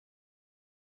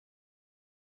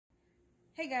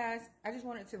Hey guys, I just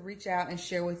wanted to reach out and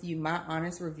share with you my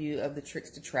honest review of the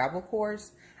Tricks to Travel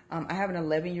course. I have an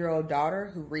 11-year-old daughter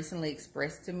who recently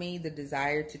expressed to me the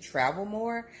desire to travel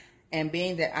more. And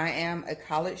being that I am a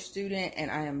college student and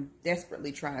I am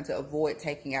desperately trying to avoid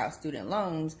taking out student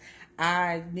loans,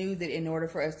 I knew that in order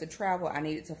for us to travel, I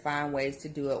needed to find ways to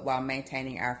do it while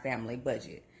maintaining our family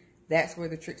budget. That's where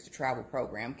the Tricks to Travel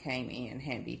program came in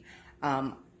handy.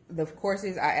 The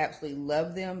courses, I absolutely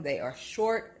love them. They are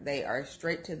short. They are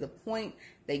straight to the point.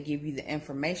 They give you the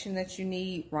information that you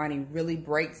need. Ronnie really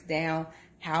breaks down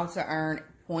how to earn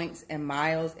points and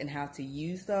miles and how to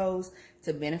use those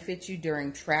to benefit you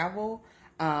during travel.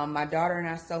 My daughter and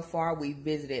I, so far, we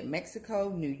visited Mexico,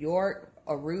 New York,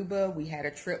 Aruba. We had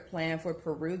a trip planned for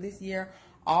Peru this year,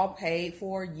 all paid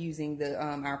for using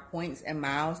our points and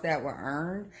miles that were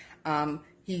earned.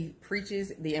 He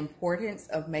preaches the importance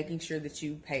of making sure that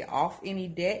you pay off any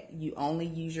debt. You only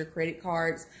use your credit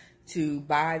cards to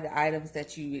buy the items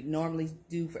that you normally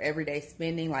do for everyday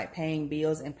spending, like paying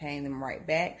bills and paying them right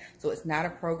back. So it's not a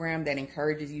program that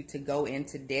encourages you to go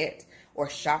into debt or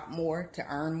shop more to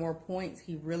earn more points.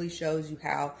 He really shows you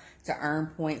how to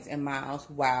earn points and miles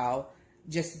while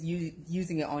just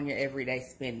using it on your everyday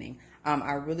spending.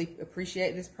 I really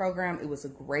appreciate this program. It was a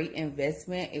great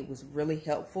investment. It was really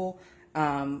helpful.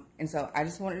 And so I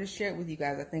just wanted to share it with you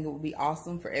guys. I think it would be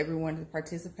awesome for everyone to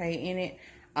participate in it.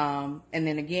 And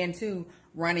then again, too,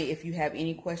 Ronnie, if you have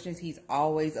any questions, he's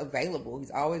always available. He's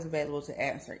always available to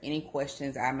answer any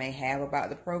questions I may have about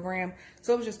the program.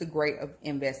 So it was just a great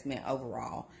investment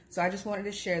overall. So I just wanted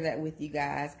to share that with you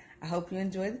guys. I hope you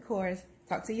enjoyed the course.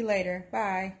 Talk to you later.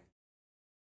 Bye.